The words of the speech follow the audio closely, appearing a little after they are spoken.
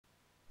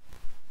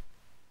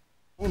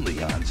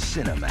Only on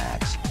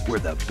ThrillerMax, where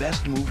the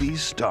best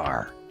movies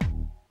star.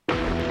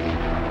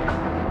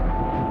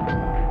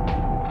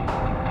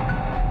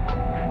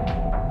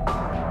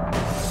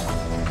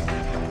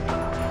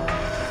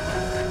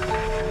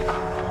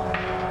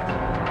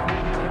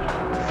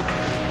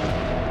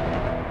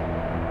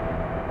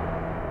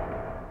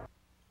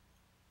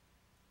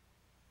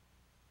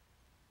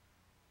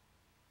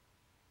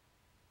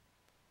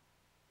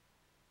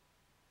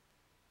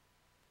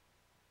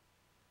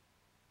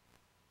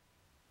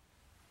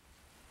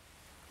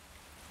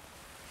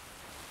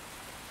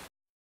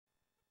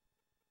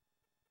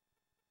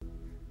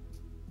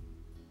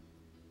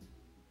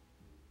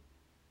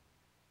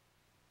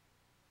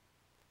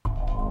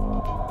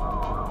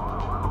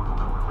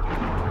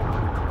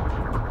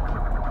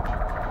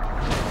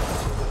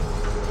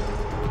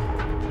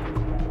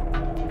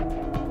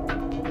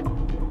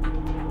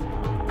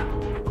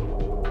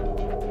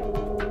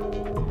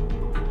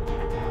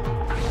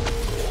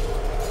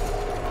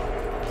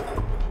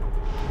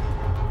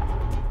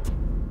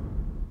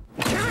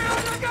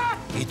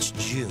 It's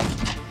June,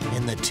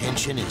 and the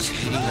tension is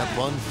heating up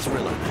on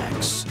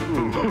ThrillerMax.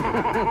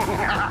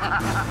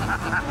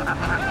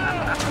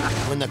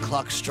 When the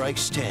clock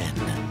strikes 10...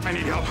 I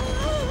need help.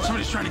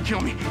 Somebody's trying to kill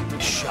me.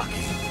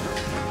 Shocking.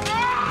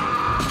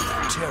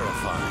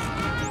 Terrifying.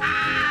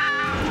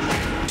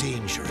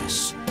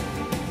 Dangerous.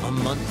 A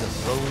month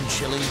of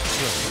bone-chilling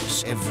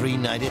thrillers every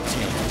night at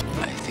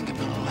 10. I think I'm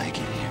gonna like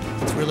it here.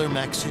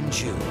 ThrillerMax in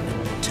June.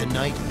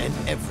 Tonight and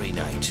every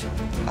night.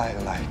 I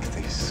like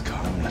these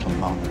calm little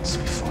moments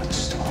before the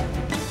storm.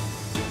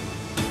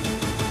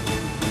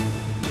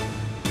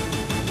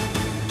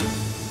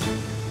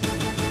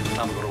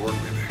 I'm gonna work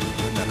with her.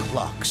 When the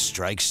clock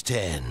strikes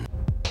 10.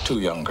 2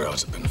 young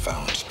girls have been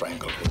found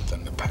strangled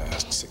within the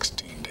past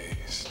 16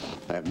 days.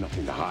 I have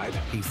nothing to hide.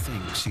 He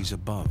thinks he's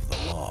above the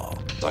law.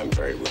 I'm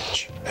very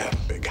rich. I have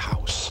a big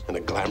house and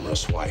a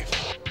glamorous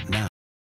wife.